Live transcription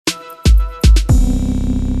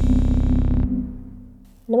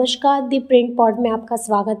नमस्कार, दी print pod में आपका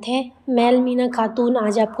स्वागत है। मैं अलमीना खातून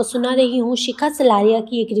आज आपको सुना रही हूँ शिखा सलारिया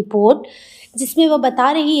की एक रिपोर्ट, जिसमें वह बता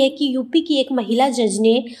रही है कि यूपी की एक महिला जज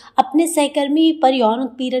ने अपने सहकर्मी पर यौन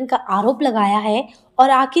उत्पीड़न का आरोप लगाया है और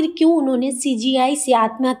आखिर क्यों उन्होंने सीजीआई से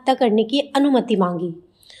आत्महत्या करने की अनुमति मांगी।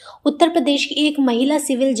 उत्तर प्रदेश की एक महिला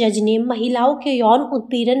सिविल जज ने महिलाओं के यौन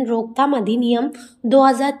उत्पीड़न रोकथाम अधिनियम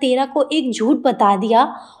 2013 को एक झूठ बता दिया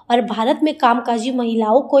और भारत में कामकाजी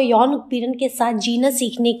महिलाओं को यौन उत्पीड़न के साथ जीना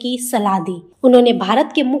सीखने की सलाह दी। उन्होंने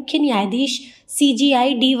भारत के मुख्य न्यायाधीश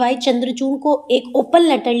CJI DY चंद्रचूड़ को एक ओपन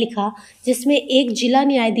लेटर लिखा, जिसमें एक जिला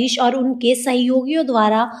न्यायाधीश और उनके सहयोगियों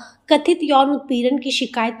द्वारा कथित यौन उत्पीड़न की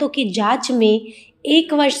शिकायतों की जांच में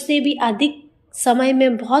 1 वर्ष से भी अधिक समय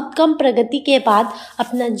में बहुत कम प्रगति के बाद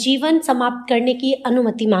अपना जीवन समाप्त करने की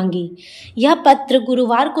अनुमति मांगी। यह पत्र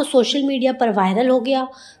गुरुवार को सोशल मीडिया पर वायरल हो गया।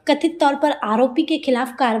 कथित तौर पर आरोपी के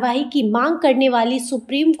खिलाफ कार्रवाई की मांग करने वाली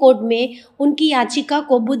सुप्रीम कोर्ट में उनकी याचिका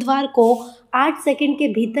को बुधवार को 8 सेकंड के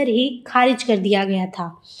भीतर ही खारिज कर दिया गया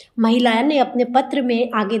था। महिला ने अपने पत्र में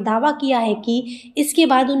आगे दावा किया है कि इसके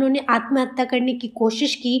बाद उन्होंने आत्महत्या करने की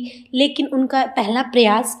कोशिश की, लेकिन उनका पहला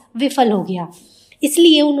प्रयास विफल हो गया।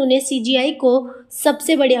 इसलिए उन्होंने CJI को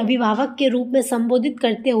सबसे बड़े अभिभावक के रूप में संबोधित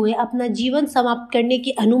करते हुए अपना जीवन समाप्त करने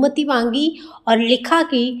की अनुमति मांगी और लिखा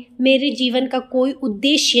कि मेरे जीवन का कोई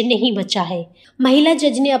उद्देश्य नहीं बचा है। महिला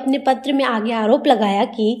जज ने अपने पत्र में आगे आरोप लगाया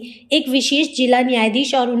कि एक विशेष जिला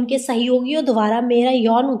न्यायाधीश और उनके सहयोगियों द्वारा मेरा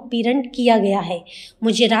यौन उत्पीड़न किया गया है।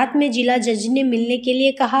 मुझे रात में जिला जज ने मिलने के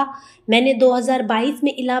लिए कहा। मैंने 2022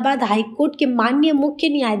 में इलाहाबाद हाईकोर्ट के माननीय मुख्य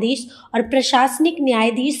न्यायाधीश और प्रशासनिक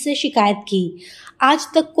न्यायाधीश से शिकायत की। आज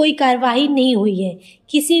तक कोई कार्रवाई नहीं हुई है।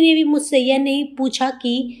 किसी ने भी मुझसे यह नहीं पूछा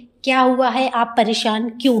कि क्या हुआ है, आप परेशान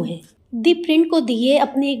क्यों हैं। दी प्रिंट को दिए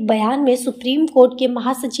अपने एक बयान में सुप्रीम कोर्ट के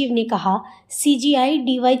महासचिव ने कहा, CJI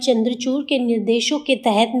DY चंद्रचूड़ के निर्देशों के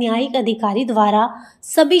तहत न्यायिक अधिकारी द्वारा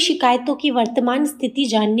सभी शिकायतों की वर्तमान स्थिति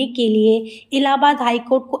जानने के लिए इलाहाबाद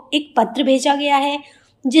हाईकोर्ट को एक पत्र भेजा गया है,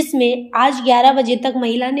 जिसमें आज 11 बजे तक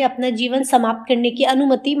महिला ने अपना जीवन समाप्त करने की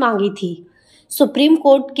अनुमति मांगी थी। सुप्रीम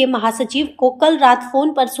कोर्ट के महासचिव को कल रात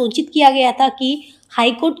फोन पर सूचित किया गया था कि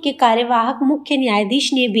हाईकोर्ट के कार्यवाहक मुख्य न्यायाधीश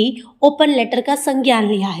ने भी ओपन लेटर का संज्ञान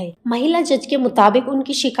लिया है। महिला जज के मुताबिक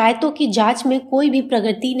उनकी शिकायतों की जांच में कोई भी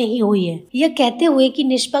प्रगति नहीं हुई है। यह कहते हुए कि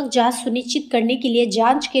निष्पक्ष जांच सुनिश्चित करने के लिए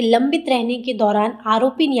जांच के लंबित रहने के दौरान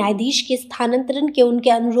आरोपी न्यायाधीश के स्थानांतरण के उनके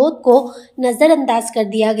अनुरोध को नजरअंदाज कर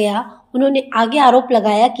दिया गया। उन्होंने आगे आरोप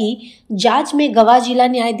लगाया कि जांच में गवाह जिला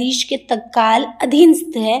न्यायाधीश के तत्काल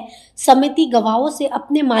अधीनस्थ है। समिति गवाहों से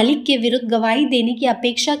अपने मालिक के विरुद्ध गवाही देने की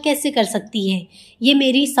अपेक्षा कैसे कर सकती है? ये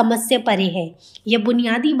मेरी समझ से परे है। यह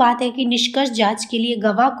बुनियादी बात है कि निष्कर्ष जांच के लिए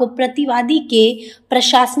गवाह को प्रतिवादी के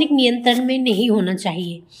प्रशासनिक नियंत्रण में नहीं होना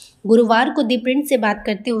चाहिए। गुरुवार को दी प्रिंट से बात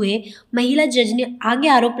करते हुए महिला जज ने आगे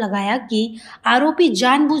आरोप लगाया कि आरोपी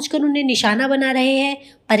जानबूझकर उन्हें निशाना बना रहे हैं,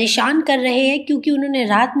 परेशान कर रहे हैं, क्योंकि उन्होंने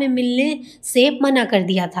रात में मिलने से मना कर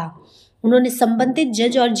दिया था। उन्होंने संबंधित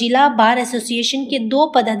जज और जिला बार एसोसिएशन के 2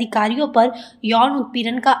 पदाधिकारियों पर यौन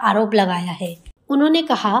उत्पीड़न का आरोप लगाया है। उन्होंने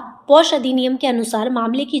कहा, पॉश अधिनियम के अनुसार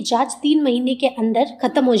मामले की जांच 3 महीने के अंदर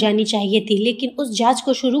खत्म हो जानी चाहिए थी, लेकिन उस जांच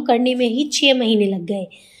को शुरू करने में ही 6 महीने लग गए।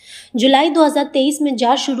 जुलाई 2023 में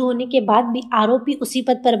जांच शुरू होने के बाद भी आरोपी उसी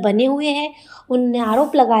पद पर बने हुए हैं। उन्होंने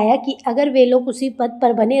आरोप लगाया कि अगर वे लोग उसी पद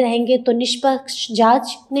पर बने रहेंगे तो निष्पक्ष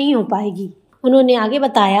जांच नहीं हो पाएगी। उन्होंने आगे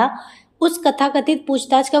बताया, उस कथाकथित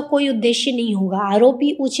पूछताछ का कोई उद्देश्य नहीं होगा।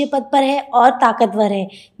 आरोपी ऊंचे पद पर है और ताकतवर है।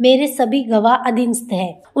 मेरे सभी गवाह अधीनस्थ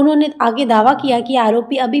है। उन्होंने आगे दावा किया कि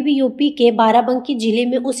आरोपी अभी भी यूपी के बाराबंकी जिले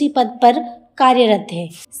में उसी पद पर कार्यरत है।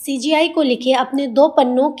 CJI को लिखे अपने 2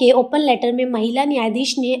 पन्नों के ओपन लेटर में महिला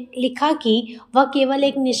न्यायाधीश ने लिखा कि वह केवल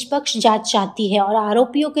एक निष्पक्ष जांच चाहती है और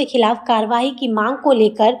आरोपियों के खिलाफ कार्रवाई की मांग को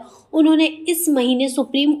लेकर उन्होंने इस महीने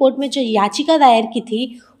सुप्रीम कोर्ट में जो याचिका दायर की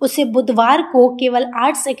थी, उसे बुधवार को केवल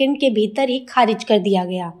 8 सेकंड के भीतर ही खारिज कर दिया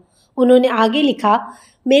गया। उन्होंने आगे लिखा,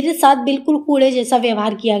 मेरे साथ बिल्कुल कूड़े जैसा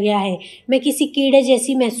व्यवहार किया गया है। मैं किसी कीड़े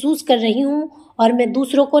जैसी महसूस कर रही हूँ और मैं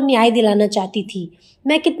दूसरों को न्याय दिलाना चाहती थी।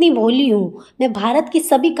 मैं कितनी भोली हूँ। मैं भारत की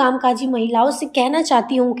सभी कामकाजी महिलाओं से कहना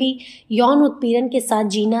चाहती हूँ कि यौन उत्पीड़न के साथ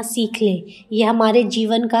जीना सीख लें। यह हमारे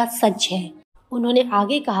जीवन का सच है। उन्होंने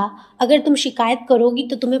आगे कहा, अगर तुम शिकायत करोगी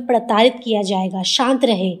तो तुम्हें प्रताड़ित किया जाएगा। शांत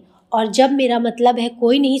रहे। और जब मेरा मतलब है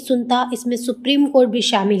कोई नहीं सुनता, इसमें सुप्रीम कोर्ट भी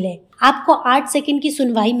शामिल है। आपको 8 सेकंड की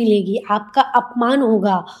सुनवाई मिलेगी। आपका अपमान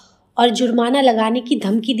होगा और जुर्माना लगाने की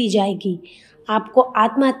धमकी दी जाएगी। आपको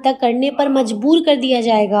आत्महत्या करने पर मजबूर कर दिया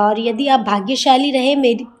जाएगा और यदि आप भाग्यशाली रहे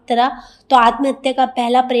मेरी तरह तो आत्महत्या का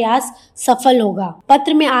पहला प्रयास सफल होगा।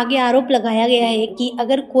 पत्र में आगे आरोप लगाया गया है कि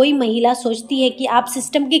अगर कोई महिला सोचती है कि आप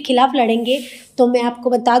सिस्टम के खिलाफ लड़ेंगे तो मैं आपको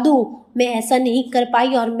बता दूं, मैं ऐसा नहीं कर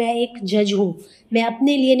पाई और मैं एक जज हूं। मैं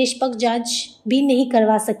अपने लिए निष्पक्ष जांच भी नहीं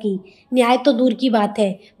करवा सकी, न्याय तो दूर की बात है।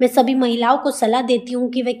 मैं सभी महिलाओं को सलाह देती हूँ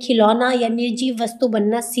कि वे खिलौना या निर्जीव वस्तु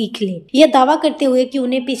बनना सीख लें। यह दावा करते हुए कि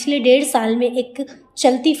उन्हें पिछले 1.5 साल में एक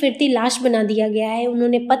चलती फिरती लाश बना दिया गया है,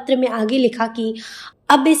 उन्होंने पत्र में आगे लिखा कि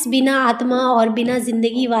अब इस बिना आत्मा और बिना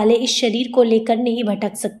जिंदगी वाले इस शरीर को लेकर नहीं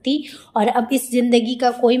भटक सकती और अब इस जिंदगी का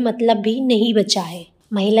कोई मतलब भी नहीं बचा है।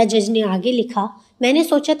 महिला जज ने आगे लिखा, मैंने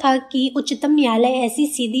सोचा था कि उच्चतम न्यायालय ऐसी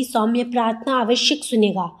सीधी सौम्य प्रार्थना आवश्यक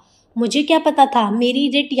सुनेगा। मुझे क्या पता था मेरी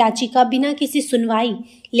रिट याचिका बिना किसी सुनवाई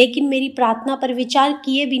लेकिन मेरी प्रार्थना पर विचार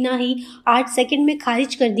किए बिना ही 8 सेकंड में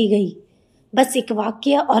खारिज कर दी गई। बस एक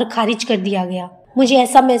वाक्य और खारिज कर दिया गया। मुझे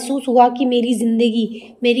ऐसा महसूस हुआ कि मेरी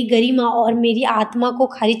जिंदगी, मेरी गरिमा और मेरी आत्मा को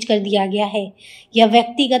खारिज कर दिया गया है। यह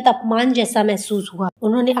व्यक्तिगत अपमान जैसा महसूस हुआ।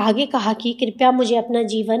 उन्होंने आगे कहा कि कृपया मुझे अपना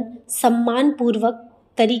जीवन सम्मानपूर्वक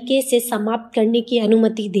तरीके से समाप्त करने की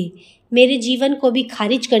अनुमति दे। मेरे जीवन को भी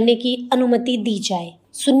खारिज करने की अनुमति दी जाए।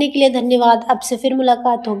 सुनने के लिए धन्यवाद। अब से फिर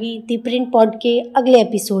मुलाकात होगी दी प्रिंट पॉड के अगले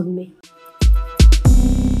एपिसोड में।